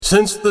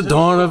Since the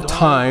dawn of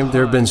time,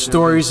 there have been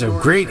stories of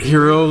great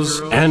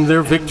heroes and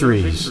their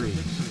victories.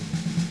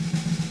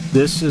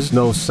 This is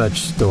no such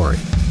story.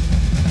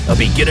 A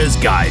Beginner's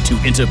Guide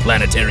to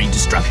Interplanetary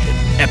Destruction,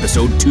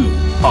 Episode 2,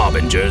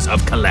 Harbingers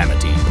of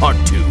Calamity, Part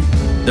 2.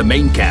 The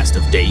main cast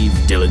of Dave,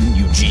 Dylan,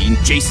 Eugene,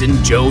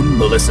 Jason, Joan,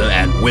 Melissa,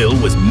 and Will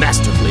was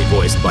masterfully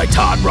voiced by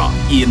Todd Roth,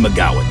 Ian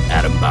McGowan,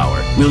 Adam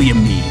Bauer,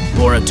 William Meade,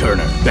 Laura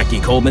Turner,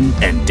 Becky Coleman,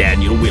 and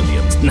Daniel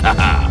Williams.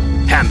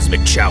 Hams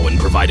McChowan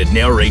provided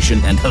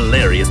narration and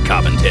hilarious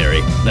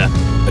commentary.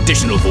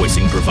 Additional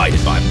voicing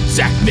provided by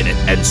Zach Minott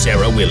and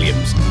Sarah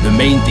Williams. The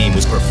main theme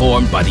was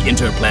performed by the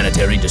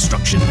Interplanetary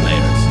Destruction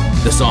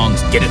Players. The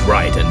songs Get It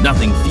Right and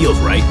Nothing Feels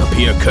Right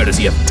appear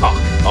courtesy of Talk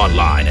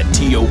online at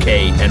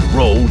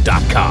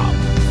tokandroll.com.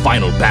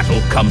 Final battle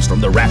comes from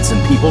the Rats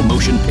and People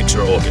Motion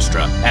Picture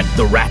Orchestra at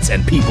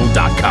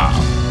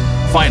theratsandpeople.com.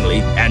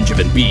 Finally,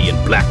 Angevin B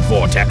and Black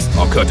Vortex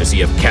are courtesy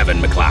of Kevin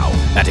McLeod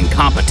at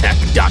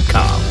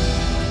incompetech.com.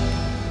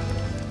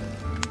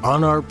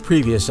 On our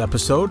previous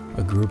episode,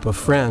 a group of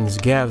friends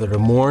gather to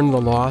mourn the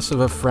loss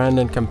of a friend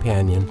and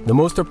companion the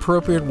most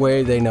appropriate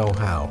way they know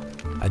how.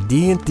 A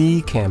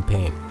D&D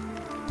campaign.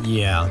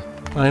 Yeah,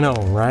 I know,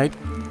 right?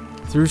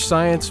 Through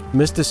science,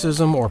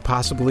 mysticism, or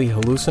possibly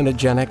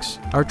hallucinogenics,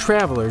 our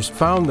travelers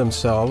found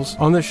themselves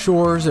on the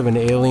shores of an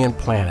alien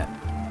planet.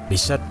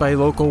 Beset by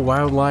local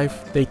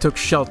wildlife, they took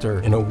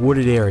shelter in a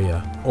wooded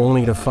area,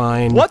 only to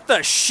find... What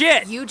the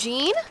shit?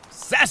 Eugene?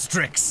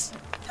 Sastrix!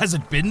 Has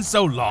it been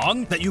so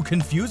long that you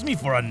confuse me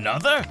for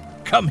another?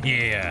 Come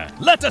here,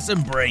 let us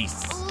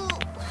embrace.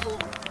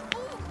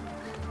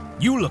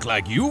 You look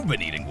like you've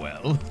been eating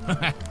well.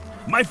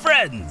 My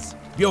friends,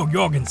 Björn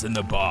Jorgensen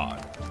the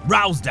Bard,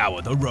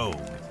 Rousdower the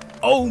Rogue,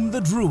 Ohm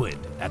the Druid,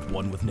 at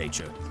one with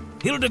nature,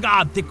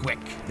 Hildegard Thickwick,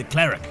 the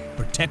Cleric,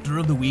 protector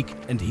of the weak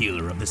and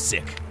healer of the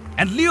sick,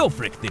 and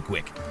Leofric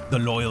Thickwick, the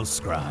loyal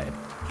scribe.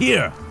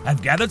 Here,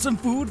 I've gathered some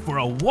food for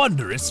a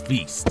wondrous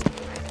feast.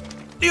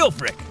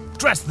 Leofric,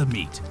 dress the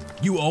meat.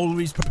 You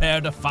always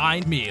prepared a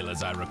fine meal,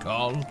 as I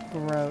recall.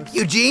 Gross.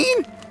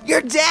 Eugene,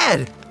 you're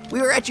dead.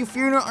 We were at your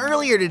funeral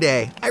earlier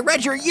today. I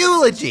read your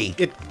eulogy.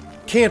 It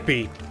can't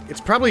be. It's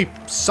probably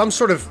some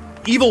sort of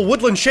evil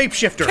woodland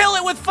shapeshifter. Kill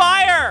it with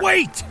fire!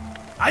 Wait!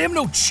 I am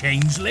no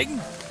changeling.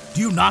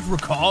 Do you not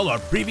recall our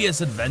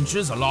previous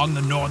adventures along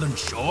the northern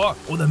shore,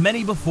 or the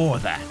many before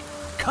that?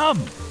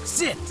 Come,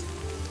 sit,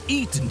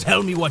 eat, and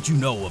tell me what you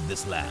know of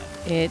this lad.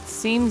 It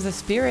seems the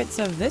spirits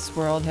of this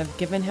world have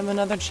given him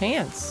another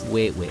chance.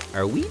 Wait,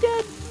 are we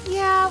dead?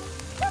 Yeah,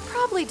 we're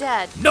probably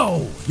dead.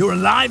 No, you're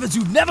alive as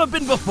you've never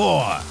been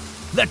before.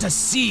 Let us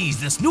seize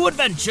this new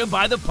adventure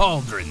by the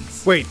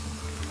pauldrons. Wait,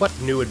 what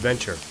new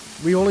adventure?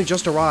 We only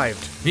just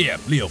arrived. Here,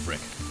 Leofric.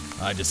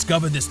 I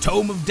discovered this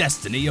Tome of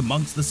Destiny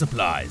amongst the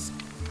supplies.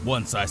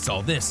 Once I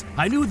saw this,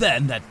 I knew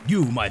then that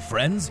you, my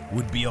friends,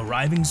 would be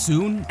arriving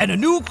soon, and a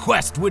new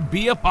quest would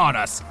be upon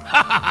us. Ha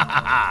ha ha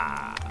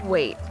ha!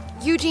 Wait,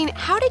 Eugene,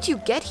 how did you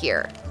get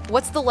here?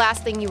 What's the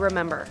last thing you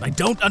remember? I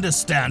don't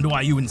understand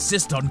why you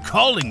insist on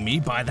calling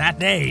me by that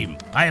name.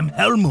 I am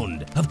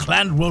Helmund of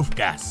Clan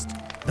Wolfgast.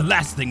 The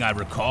last thing I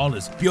recall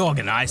is Björg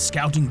and I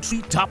scouting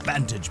treetop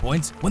vantage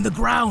points when the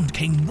ground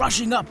came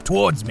rushing up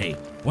towards me.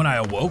 When I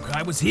awoke,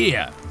 I was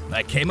here.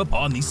 I came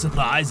upon these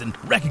supplies and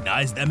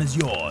recognized them as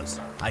yours.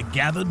 I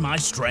gathered my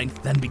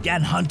strength, then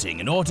began hunting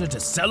in order to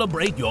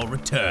celebrate your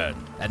return.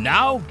 And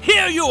now,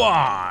 here you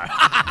are!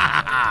 Ha ha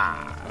ha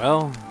ha!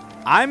 Well,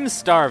 I'm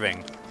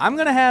starving. I'm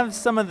gonna have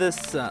some of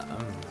this,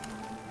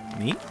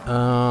 meat?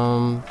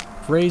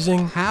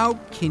 Phrasing? How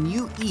can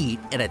you eat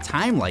at a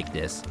time like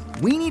this?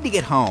 We need to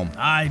get home.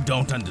 I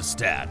don't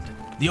understand.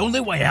 The only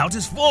way out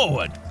is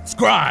forward.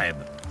 Scribe,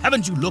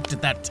 haven't you looked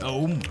at that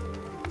tome?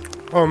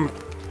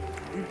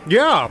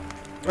 Yeah.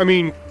 I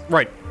mean,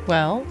 right.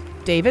 Well,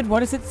 David, what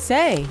does it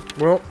say?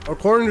 Well,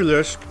 according to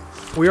this,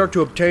 we are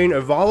to obtain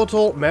a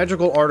volatile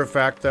magical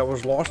artifact that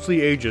was lost to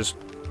the ages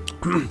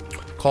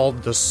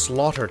called the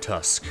Slaughter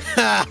Tusk.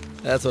 Ha!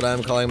 That's what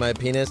I'm calling my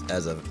penis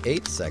as of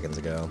 8 seconds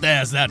ago.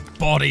 There's that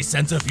bawdy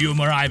sense of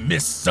humor I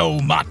miss so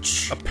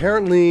much.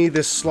 Apparently,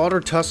 this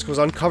Slaughter Tusk was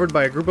uncovered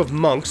by a group of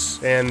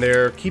monks, and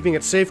they're keeping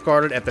it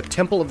safeguarded at the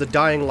Temple of the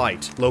Dying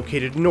Light,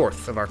 located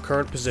north of our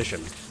current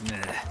position.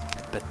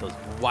 I bet those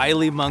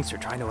wily monks are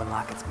trying to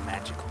unlock its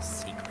magical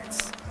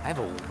secrets. I have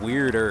a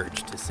weird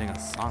urge to sing a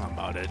song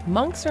about it.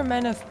 Monks are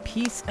men of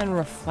peace and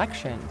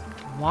reflection.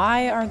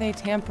 Why are they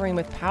tampering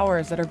with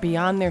powers that are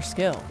beyond their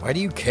skill? Why do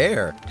you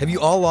care? Have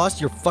you all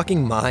lost your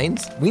fucking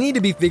minds? We need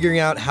to be figuring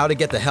out how to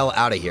get the hell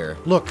out of here.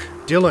 Look,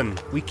 Dylan,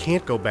 we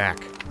can't go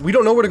back. We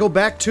don't know where to go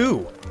back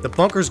to. The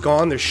bunker's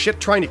gone, there's shit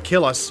trying to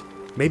kill us.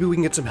 Maybe we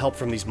can get some help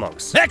from these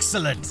monks.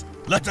 Excellent!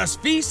 Let us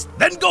feast,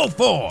 then go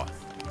forth!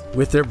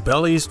 With their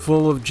bellies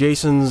full of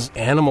Jason's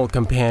animal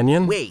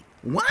companion, Wait,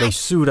 what? they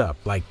suit up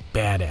like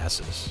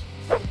badasses.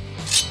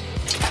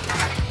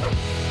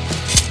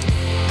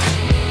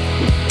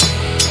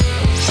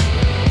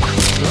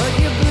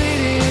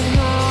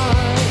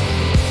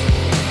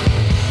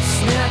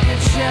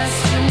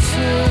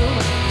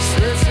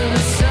 Slits in the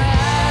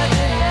side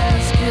that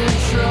has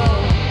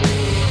control.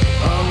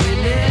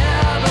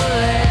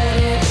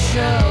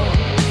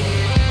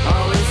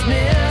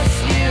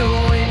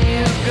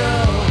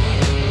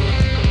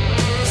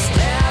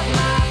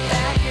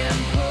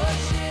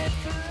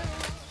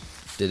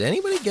 Did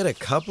anybody get a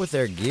cup with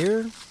their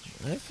gear?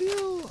 I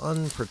feel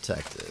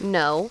unprotected.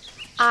 No,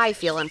 I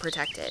feel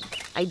unprotected.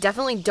 I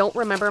definitely don't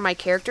remember my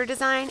character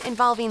design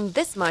involving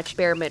this much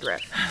bare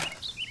midriff.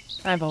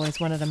 I've always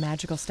wanted a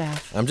magical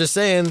staff. I'm just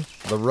saying,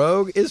 the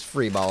rogue is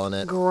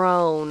freeballing it.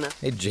 Grown.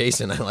 Hey,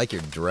 Jason, I like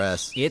your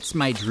dress. It's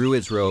my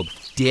druid's robe,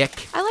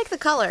 dick. I like the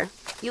color.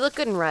 You look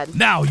good in red.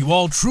 Now you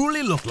all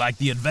truly look like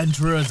the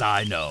adventurers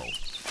I know.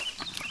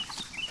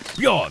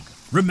 Bjorg,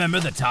 remember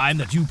the time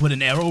that you put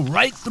an arrow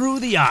right through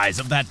the eyes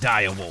of that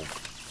dire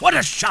wolf? What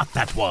a shot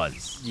that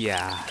was!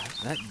 Yeah,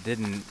 that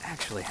didn't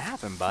actually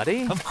happen,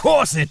 buddy. Of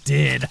course it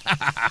did!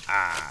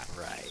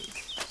 Right.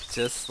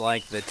 Just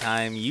like the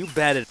time you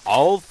betted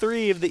all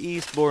 3 of the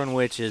Eastbourne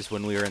witches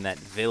when we were in that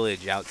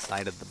village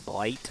outside of the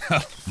Blight.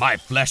 My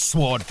flesh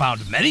sword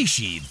found many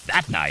sheaths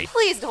that night.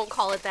 Please don't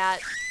call it that.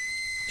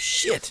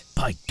 Shit!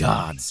 By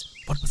gods,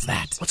 what was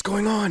that? What's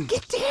going on?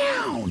 Get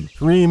down!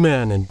 3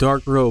 men in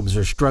dark robes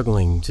are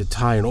struggling to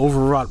tie an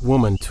overwrought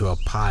woman to a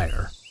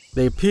pyre.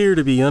 They appear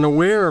to be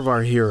unaware of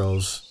our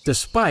heroes,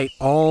 despite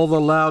all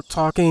the loud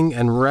talking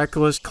and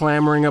reckless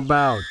clamoring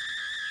about.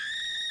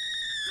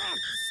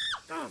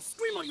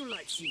 Scream all you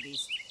like,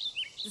 sheebies.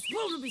 This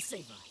world will be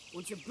safer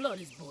once your blood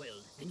is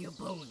boiled and your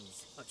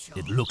bones are charred.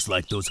 It looks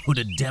like those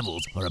hooded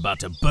devils are about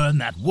to burn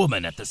that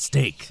woman at the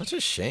stake. Such a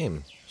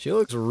shame. She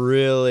looks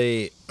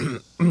really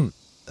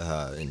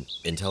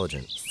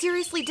intelligent.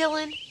 Seriously,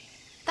 Dylan?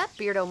 That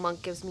beardo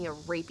monk gives me a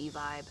rapey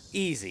vibe.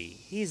 Easy.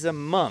 He's a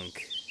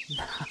monk,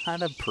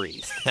 not a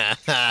priest. You know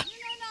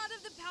not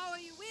of the power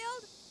you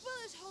wield.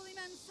 Foolish holy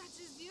men such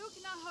as you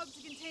cannot hope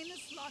to contain the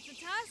slaughter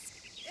task.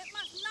 It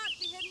must not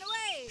be hidden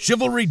away.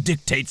 Chivalry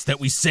dictates that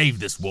we save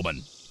this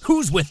woman.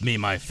 Who's with me,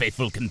 my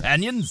faithful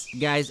companions?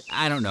 Guys,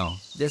 I don't know.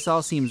 This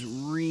all seems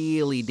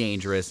really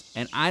dangerous,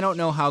 and I don't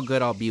know how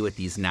good I'll be with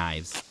these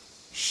knives.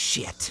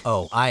 Shit.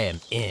 Oh, I am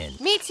in.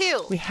 Me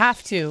too. We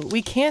have to.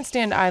 We can't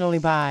stand idly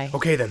by.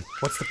 Okay then,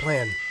 what's the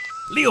plan?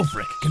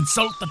 Leofric,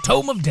 consult the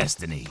Tome of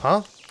Destiny.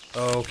 Huh?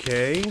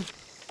 Okay.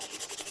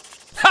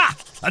 Ha!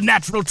 A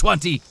natural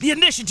 20. The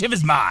initiative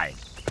is mine.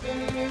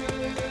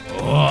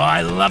 Oh,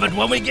 I love it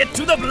when we get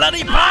to the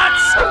bloody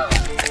parts!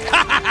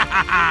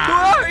 Who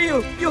are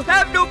you? You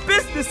have no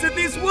business in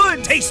these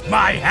woods! Taste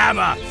my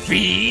hammer,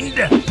 fiend!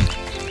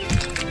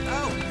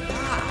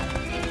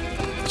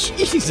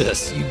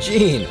 Jesus,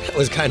 Eugene, that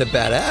was kind of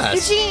badass.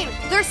 Eugene,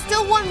 there's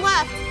still one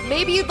left.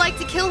 Maybe you'd like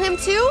to kill him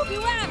too?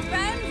 Beware,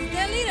 friends.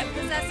 Their leader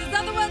possesses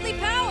otherworldly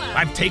power.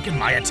 I've taken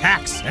my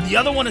attacks, and the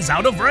other one is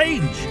out of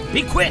range.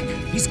 Be quick,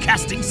 he's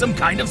casting some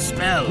kind of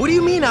spell. What do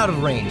you mean out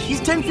of range? He's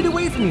 10 feet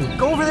away from you.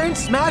 Go over there and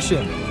smash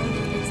him.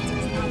 This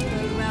does not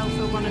bode well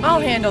for one of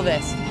I'll you. handle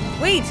this.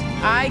 Wait,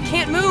 I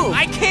can't move.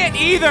 I can't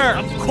either!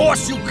 Of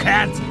course you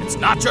can't. It's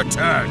not your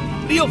turn.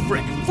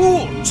 Leofric,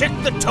 fool, check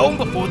the tome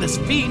before this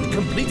fiend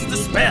completes the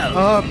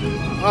spell.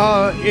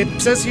 It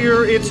says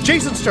here it's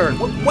Jason's turn.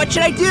 What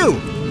should I do?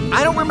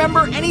 I don't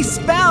remember any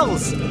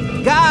spells.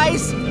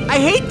 Guys, I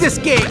hate this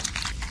game.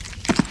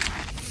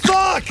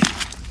 Fuck!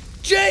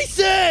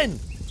 Jason!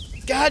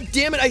 God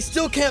damn it, I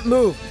still can't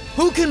move.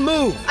 Who can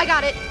move? I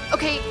got it.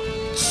 Okay,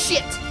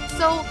 shit.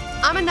 So,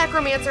 I'm a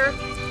necromancer.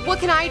 What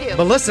can I do?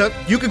 Melissa,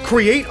 you could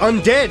create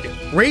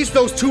undead. Raise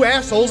those 2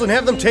 assholes and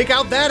have them take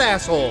out that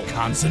asshole.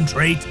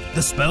 Concentrate.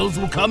 The spells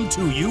will come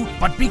to you,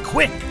 but be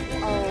quick.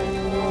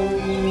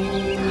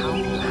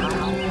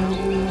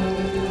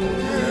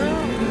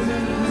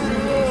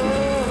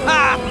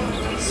 Ah!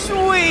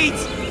 Sweet!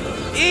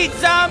 Eat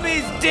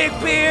zombies,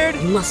 dickbeard!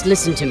 You must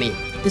listen to me.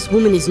 This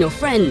woman is no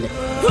friend.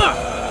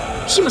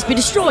 She must be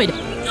destroyed.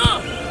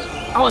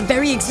 Our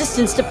very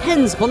existence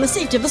depends upon the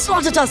safety of the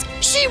slaughter tusk.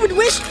 She would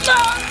wish...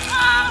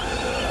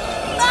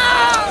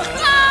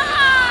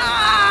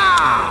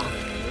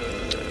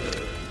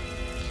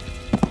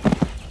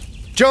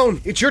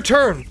 Joan, it's your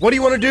turn. What do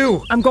you want to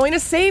do? I'm going to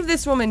save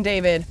this woman,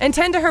 David, and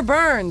tend to her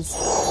burns.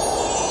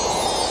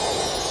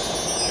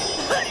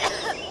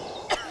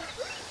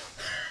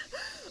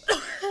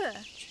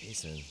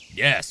 Jason.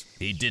 Yes,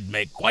 he did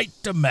make quite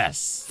a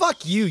mess.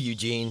 Fuck you,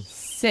 Eugene.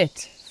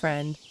 Sit,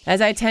 friend.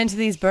 As I tend to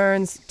these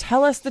burns,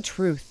 tell us the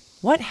truth.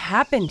 What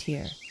happened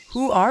here?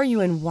 Who are you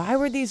and why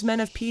were these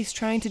men of peace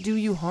trying to do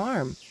you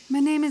harm? My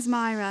name is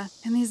Myra,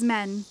 and these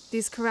men,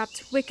 these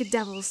corrupt, wicked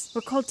devils,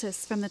 were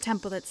cultists from the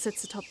temple that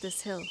sits atop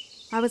this hill.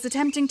 I was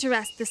attempting to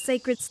wrest the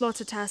sacred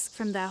slaughter tusk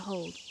from their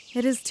hold.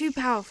 It is too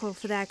powerful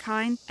for their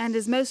kind, and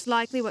is most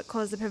likely what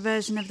caused the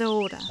perversion of the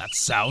order. That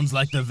sounds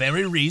like the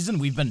very reason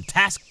we've been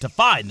tasked to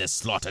find this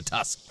slaughter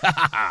tusk. Ha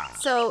ha ha!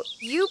 So,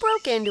 you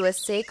broke into a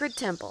sacred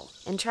temple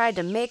and tried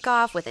to make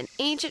off with an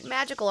ancient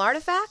magical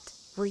artifact?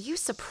 Were you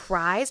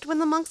surprised when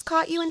the monks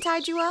caught you and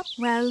tied you up?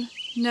 Well,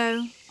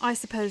 no, I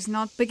suppose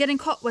not, but getting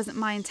caught wasn't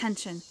my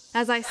intention.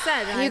 As I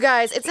said, You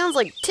guys, it sounds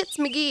like Tits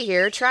McGee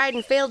here tried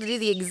and failed to do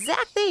the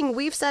exact thing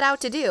we've set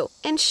out to do,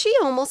 and she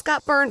almost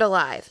got burned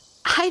alive.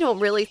 I don't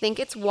really think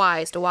it's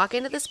wise to walk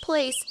into this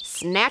place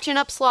snatching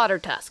up slaughter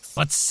tusks.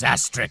 But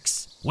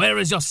Sastrix, where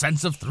is your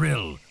sense of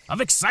thrill,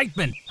 of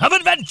excitement, of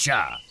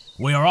adventure?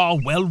 We are all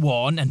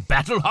well-worn and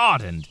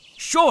battle-hardened.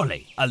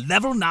 Surely, a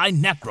level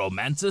 9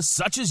 necromancer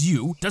such as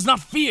you does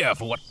not fear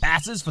for what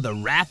passes for the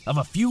wrath of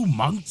a few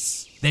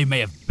monks? They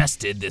may have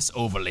bested this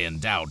overly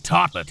endowed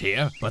tartlet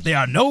here, but they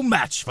are no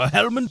match for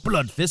Helmand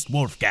Bloodfist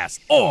Wolfgast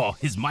or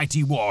his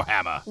mighty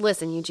warhammer.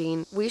 Listen,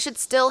 Eugene, we should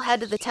still head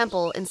to the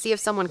temple and see if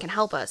someone can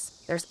help us.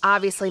 There's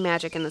obviously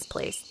magic in this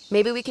place.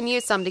 Maybe we can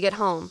use some to get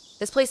home.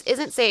 This place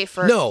isn't safe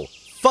for— No!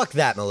 Fuck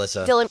that,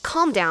 Melissa. Dylan,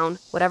 calm down.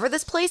 Whatever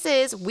this place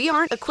is, we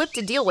aren't equipped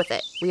to deal with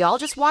it. We all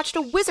just watched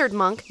a wizard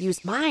monk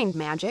use mind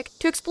magic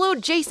to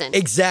explode Jason.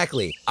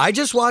 Exactly. I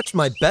just watched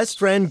my best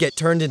friend get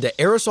turned into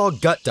aerosol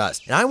gut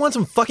dust, and I want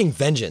some fucking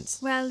vengeance.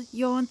 Well,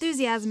 your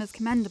enthusiasm is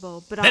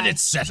commendable, but Then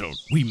it's settled.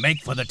 We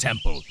make for the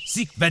temple,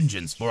 seek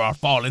vengeance for our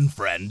fallen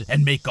friend,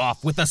 and make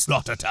off with the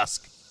slaughter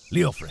tusk.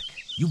 Leofric,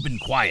 you've been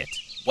quiet.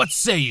 What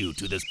say you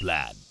to this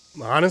plan?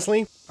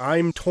 Honestly,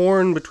 I'm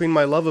torn between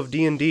my love of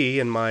D&D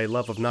and my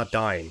love of not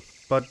dying.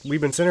 But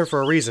we've been sent here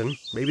for a reason.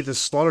 Maybe this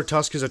slaughter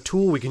tusk is a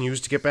tool we can use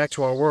to get back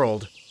to our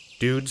world.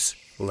 Dudes,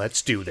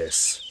 let's do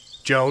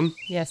this. Joan?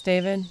 Yes,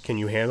 David? Can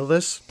you handle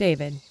this?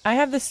 David, I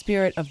have the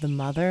spirit of the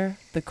mother,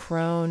 the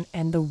crone,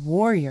 and the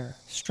warrior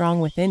strong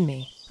within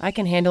me. I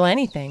can handle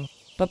anything.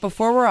 But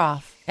before we're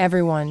off,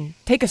 everyone,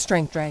 take a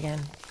strength dragon.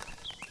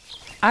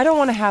 I don't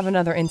want to have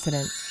another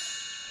incident.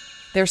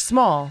 They're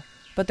small,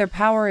 but their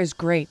power is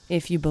great,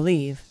 if you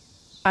believe.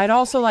 I'd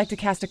also like to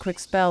cast a quick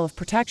spell of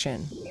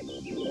protection.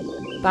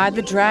 By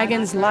the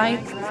dragon's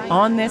light,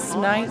 on this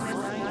night,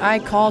 I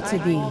call to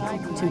thee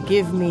to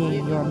give me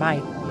your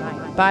might.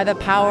 By the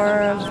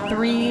power of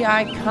 3,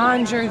 I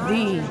conjure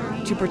thee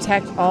to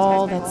protect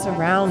all that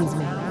surrounds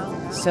me.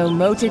 So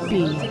mote it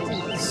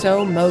be,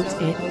 so mote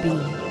it be.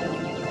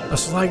 A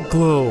slight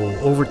glow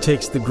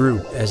overtakes the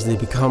group as they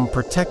become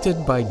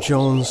protected by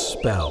Joan's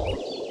spell.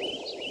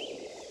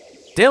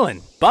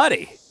 Dylan,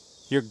 buddy,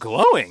 you're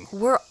glowing.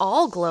 We're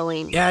all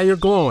glowing. Yeah, you're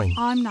glowing.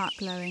 I'm not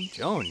glowing.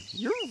 Joan,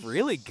 you're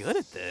really good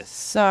at this.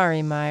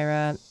 Sorry,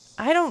 Myra.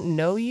 I don't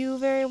know you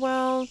very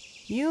well.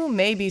 You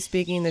may be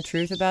speaking the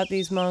truth about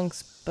these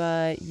monks,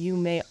 but you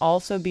may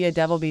also be a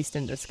devil beast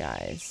in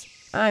disguise.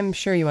 I'm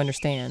sure you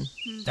understand.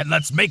 Then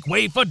let's make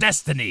way for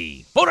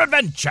destiny, for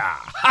adventure!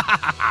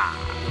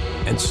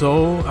 And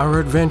so, our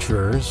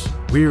adventurers,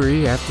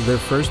 weary after their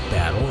first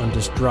battle and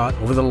distraught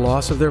over the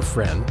loss of their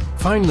friend,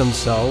 find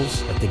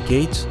themselves at the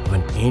gates of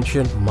an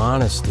ancient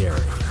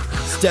monastery.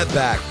 Step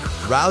back.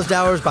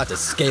 Rousdower's about to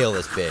scale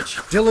this bitch.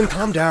 Dylan,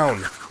 calm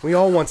down. We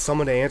all want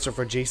someone to answer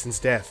for Jason's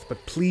death,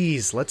 but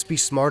please, let's be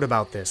smart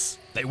about this.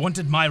 They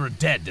wanted Myra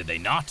dead, did they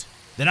not?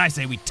 Then I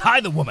say we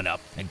tie the woman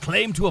up and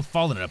claim to have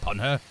fallen upon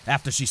her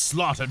after she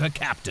slaughtered her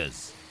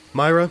captors.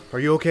 Myra, are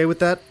you okay with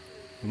that?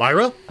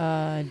 Myra?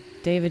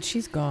 David,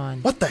 she's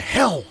gone. What the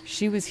hell?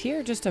 She was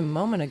here just a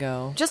moment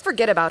ago. Just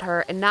forget about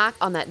her and knock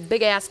on that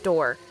big-ass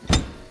door.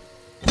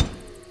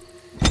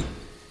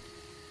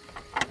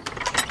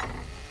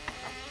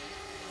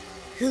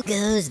 Who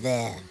goes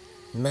there?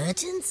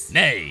 Merchants?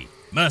 Nay,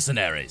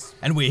 mercenaries.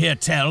 And we hear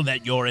tell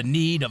that you're in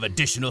need of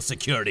additional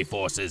security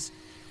forces.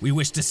 We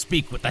wish to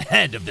speak with the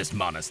head of this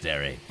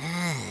monastery.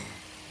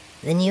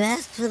 Then you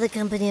asked for the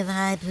company of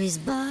High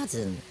Priest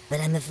Barton, but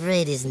I'm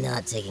afraid he's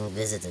not taking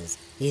visitors.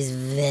 He's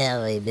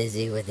very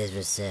busy with his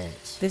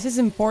research. This is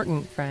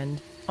important, friend.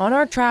 On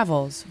our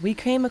travels, we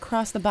came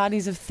across the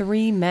bodies of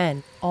 3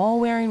 men, all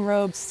wearing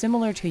robes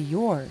similar to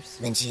yours.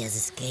 Then she has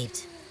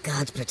escaped.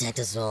 God protect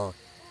us all.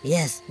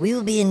 Yes, we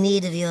will be in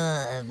need of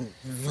your,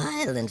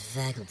 violent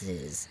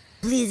faculties.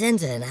 Please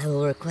enter and I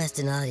will request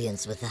an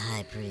audience with the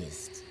High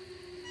Priest.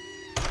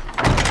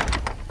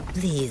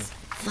 Please,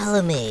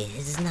 follow me. It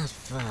is not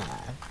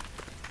far.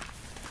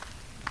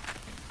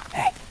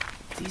 Hey,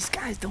 these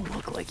guys don't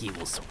look like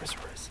evil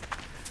sorcerers.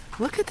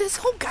 Look at this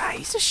whole guy.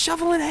 He's just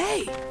shoveling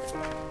hay.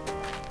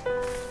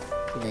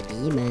 The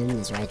demon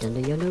is right under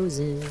your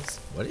noses.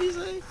 What did he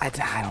say? I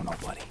don't know,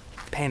 buddy.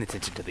 Paying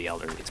attention to the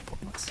elderly is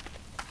pointless.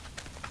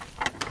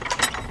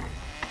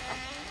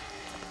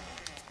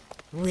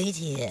 Wait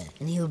here,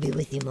 and he will be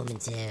with you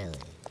momentarily.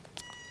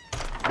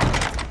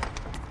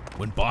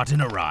 When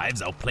Barton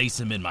arrives, I'll place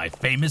him in my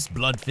famous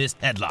Bloodfist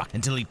headlock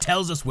until he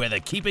tells us where they're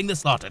keeping the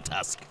slaughter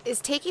tusk.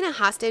 Is taking a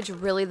hostage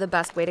really the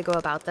best way to go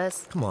about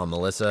this? Come on,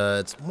 Melissa.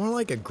 It's more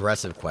like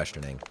aggressive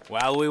questioning.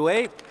 While we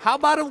wait, how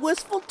about a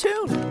wistful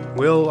tune?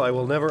 Will, I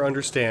will never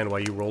understand why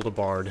you rolled a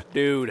bard.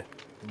 Dude,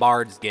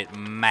 bards get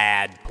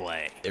mad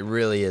play. It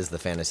really is the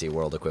fantasy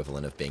world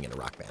equivalent of being in a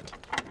rock band.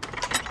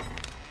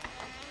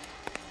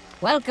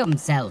 Welcome,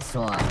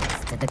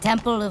 sellswords, to the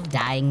Temple of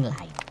Dying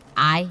Light.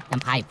 I am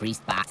High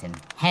Priest Barton,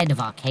 head of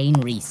arcane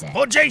research.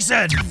 For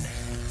Jason!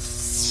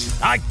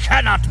 I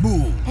cannot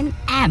move! An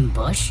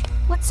ambush?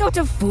 What sort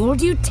of fool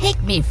do you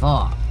take me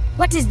for?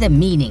 What is the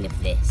meaning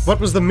of this? What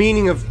was the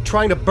meaning of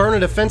trying to burn a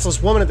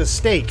defenseless woman at the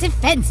stake?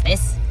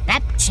 Defenseless?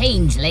 That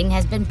changeling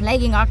has been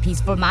plaguing our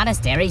peaceful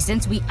monastery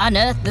since we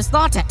unearthed the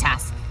slaughter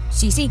tusk.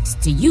 She seeks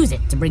to use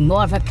it to bring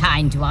more of her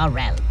kind to our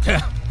realm.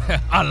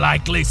 A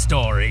likely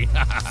story.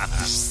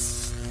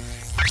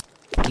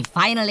 We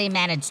finally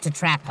managed to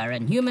trap her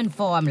in human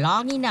form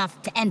long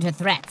enough to end her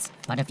threats.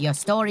 But if your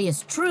story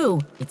is true,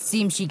 it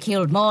seems she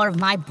killed more of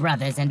my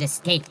brothers and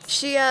escaped.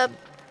 She,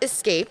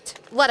 escaped,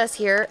 led us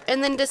here,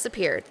 and then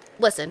disappeared.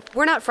 Listen,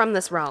 we're not from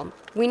this realm.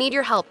 We need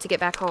your help to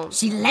get back home.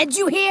 She led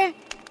you here?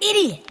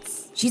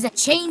 Idiots! She's a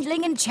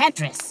changeling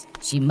enchantress.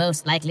 She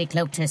most likely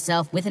cloaked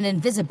herself with an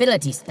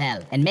invisibility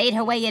spell and made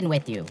her way in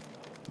with you.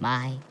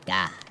 My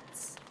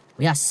gods.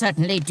 We are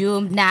certainly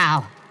doomed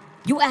now.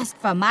 You asked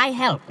for my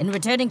help in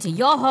returning to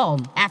your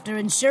home after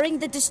ensuring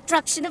the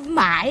destruction of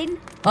mine?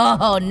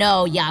 Oh,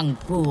 no, young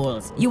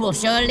fools. You will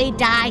surely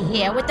die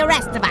here with the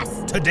rest of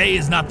us. Today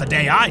is not the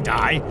day I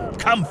die.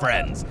 Come,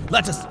 friends,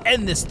 let us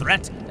end this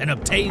threat and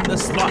obtain the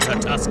slaughter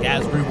tusk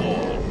as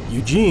reward.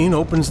 Eugene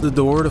opens the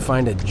door to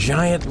find a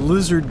giant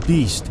lizard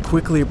beast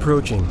quickly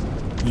approaching.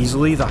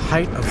 Easily the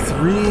height of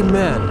 3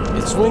 men,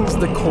 it swings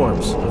the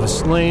corpse of a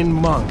slain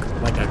monk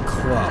like a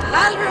club.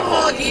 I'll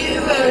reward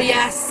you, oh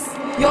yes.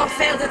 Your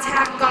failed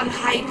attack on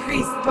High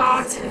Priest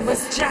Barton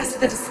was just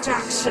the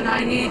distraction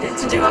I needed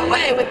to do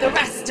away with the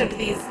rest of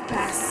these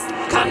pests.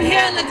 Come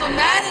here, little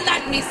man, and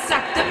let me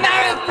suck the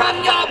marrow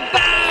from your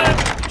bone!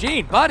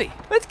 Gene, buddy,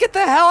 let's get the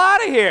hell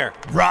out of here!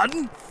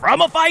 Run from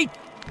a fight?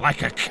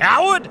 Like a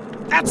coward?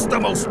 That's the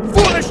most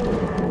foolish...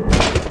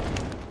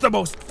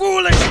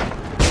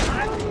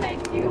 I will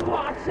make you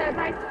watch as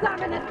I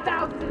summon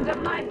 1,000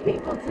 of my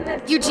people to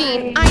this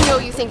Eugene, place. I know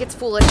you think it's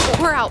foolish, but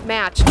we're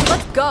outmatched.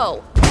 Let's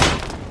go.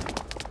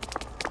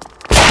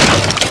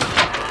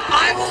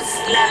 I will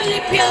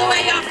slowly peel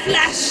away your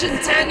flesh and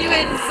turn you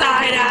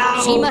inside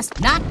out. She must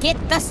not get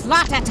the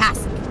slaughter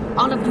tusk.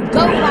 All of you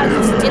go while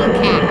you still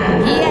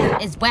can. Here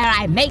is where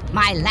I make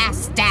my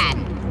last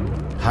stand.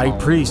 High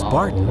Priest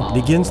Barton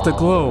begins to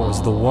glow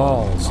as the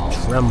walls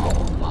tremble.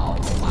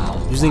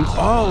 Using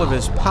all of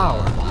his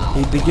power,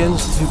 he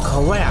begins to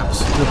collapse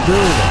the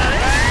building.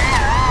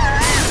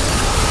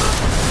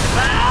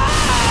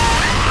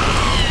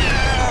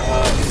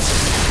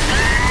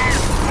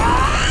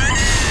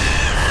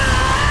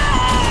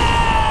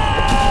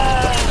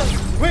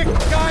 Quick,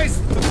 guys,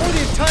 before the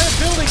entire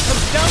building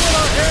comes down on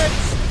our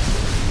heads!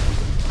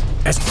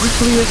 As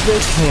quickly as they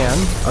can,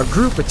 our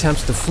group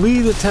attempts to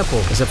flee the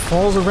temple as it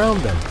falls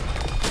around them,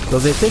 though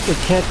they think it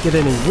can't get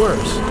any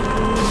worse.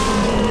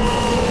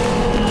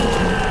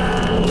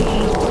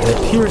 It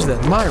appears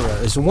that Myra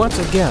is once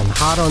again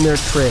hot on their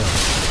trail.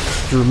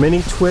 Through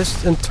many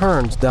twists and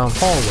turns down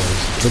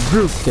hallways, the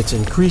group gets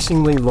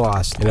increasingly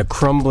lost in a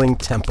crumbling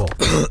temple.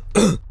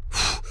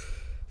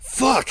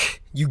 Fuck!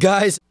 You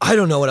guys, I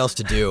don't know what else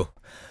to do.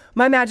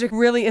 My magic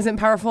really isn't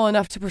powerful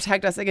enough to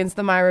protect us against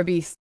the Myra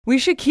beast. We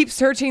should keep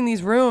searching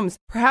these rooms.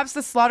 Perhaps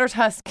the slaughter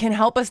tusk can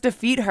help us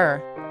defeat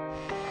her.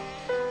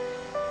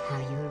 How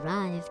you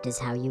arrived is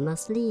how you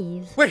must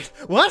leave. Wait,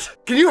 what?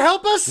 Can you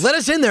help us? Let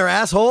us in there,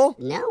 asshole!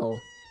 No.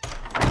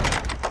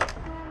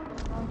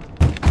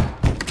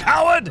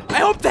 Coward! I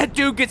hope that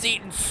dude gets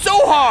eaten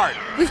so hard!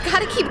 We've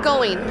got to keep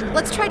going.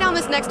 Let's try down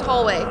this next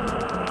hallway.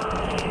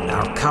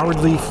 Our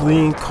cowardly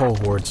fleeing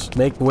cohorts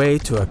make way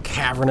to a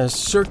cavernous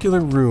circular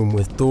room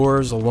with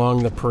doors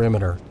along the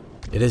perimeter.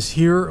 It is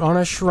here on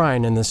a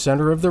shrine in the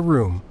center of the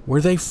room where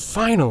they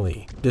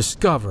finally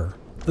discover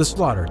the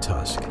slaughter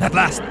tusk. At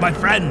last, my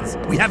friends,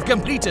 we have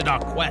completed our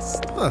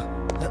quest. Huh,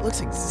 that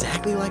looks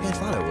exactly like I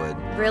thought it would.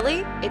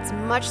 Really? It's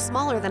much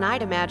smaller than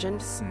I'd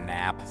imagined.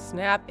 Snap.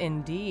 Snap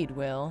indeed,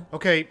 Will.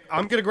 Okay,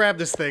 I'm gonna grab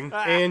this thing,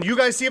 and you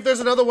guys see if there's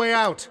another way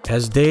out.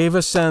 As Dave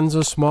ascends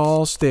a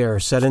small stair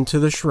set into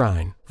the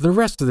shrine, the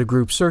rest of the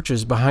group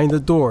searches behind the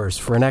doors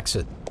for an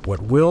exit.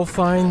 What Will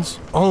finds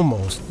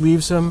almost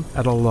leaves him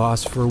at a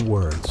loss for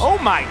words. Oh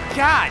my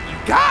god, you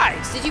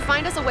guys! Did you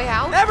find us a way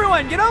out?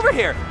 Everyone, get over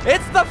here!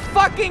 It's the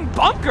fucking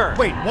bunker!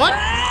 Wait, what?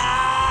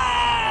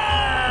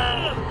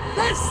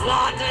 The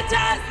slaughter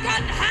tusk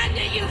can hang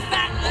you,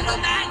 fat little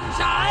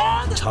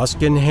man-child!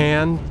 Tusk in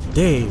hand,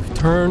 Dave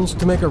turns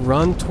to make a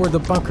run toward the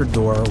bunker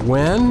door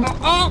when...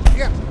 Whoa!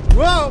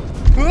 Whoa!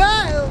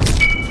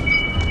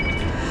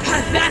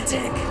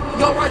 Pathetic!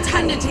 Your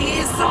rotundity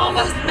is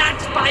almost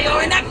matched by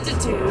your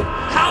ineptitude.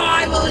 How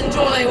I will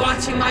enjoy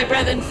watching my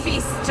brethren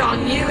feast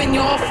on you and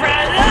your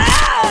friends!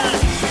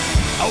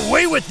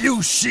 Away with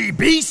you,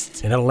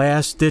 she-beast! In a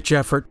last-ditch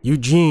effort,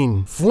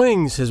 Eugene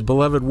flings his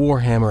beloved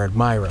warhammer at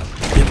Myra.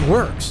 It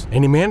works,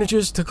 and he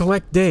manages to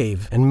collect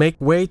Dave and make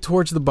way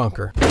towards the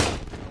bunker.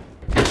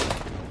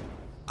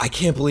 I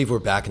can't believe we're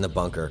back in the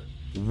bunker.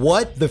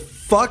 What the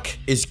fuck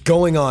is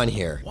going on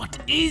here? What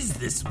is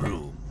this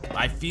room?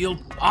 I feel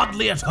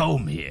oddly at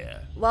home here.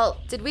 Well,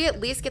 did we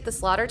at least get the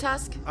slaughter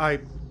tusk? I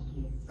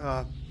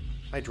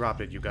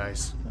dropped it, you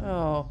guys.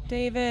 Oh,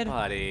 David.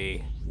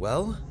 Buddy.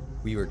 Well,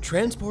 we were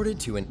transported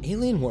to an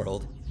alien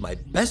world, my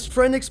best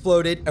friend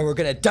exploded, and we're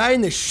gonna die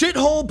in this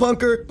shithole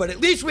bunker, but at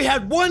least we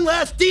had one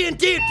last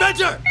D&D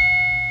adventure!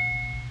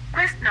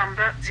 Quest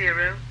number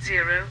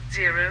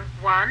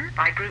 0001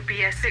 by Group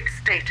BS6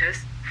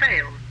 status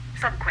failed.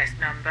 Subquest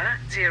number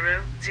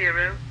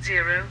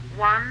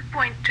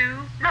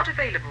 0001.2 not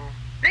available.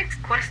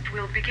 Next quest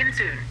will begin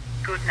soon.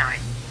 Good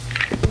night.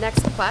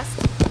 Next quest?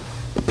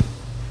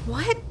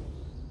 What?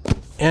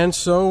 And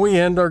so we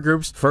end our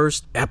group's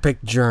first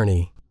epic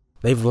journey.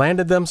 They've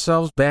landed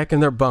themselves back in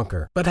their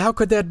bunker. But how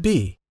could that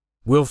be?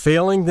 Will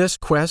failing this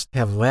quest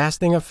have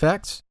lasting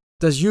effects?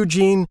 Does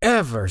Eugene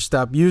ever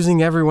stop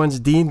using everyone's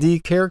D&D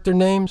character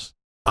names?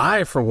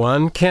 I, for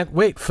one, can't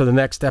wait for the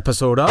next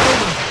episode of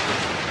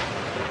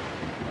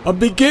A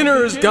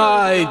Beginner's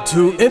Guide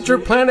to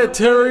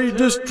Interplanetary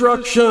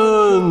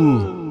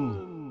Destruction.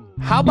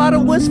 How about a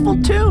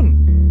wistful tune?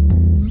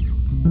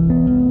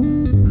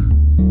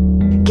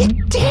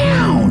 Get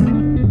down!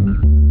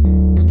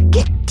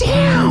 Get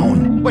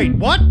down! Wait,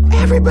 what?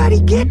 Everybody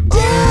get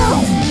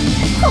down!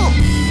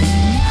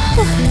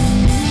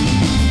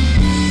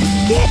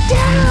 Get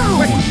down!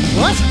 Wait,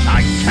 what?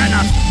 I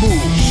cannot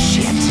move.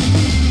 Shit!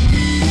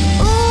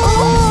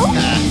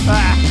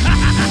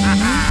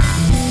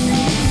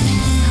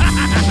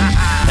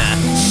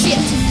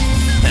 Shit!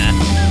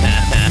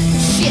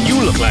 Shit! You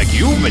look like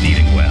you've been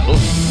eating well.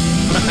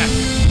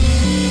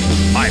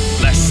 My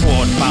flesh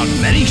sword found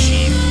many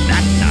sheep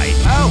that night.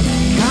 Oh,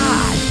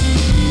 God!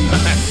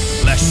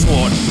 Flesh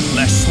sword,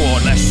 flesh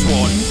sword, flesh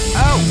sword.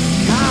 Oh,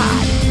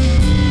 God!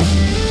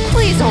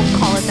 Please don't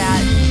call it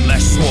that.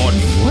 Flesh sword.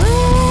 What?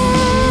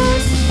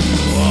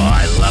 Oh,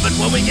 I love it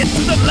when we get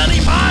to the bloody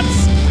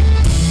parts.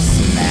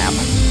 Snap.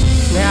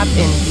 Snap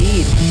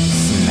indeed.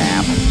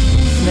 Snap.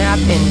 Snap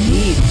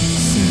indeed.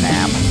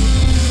 Snap.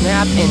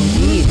 Snap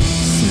indeed.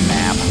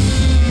 Snap.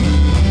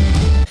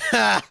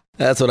 Ha!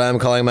 That's what I'm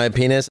calling my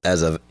penis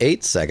as of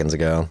 8 seconds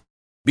ago.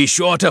 Be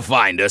sure to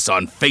find us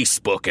on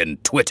Facebook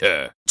and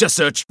Twitter. Just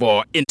search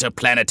for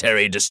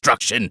Interplanetary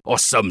Destruction or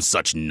some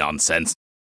such nonsense.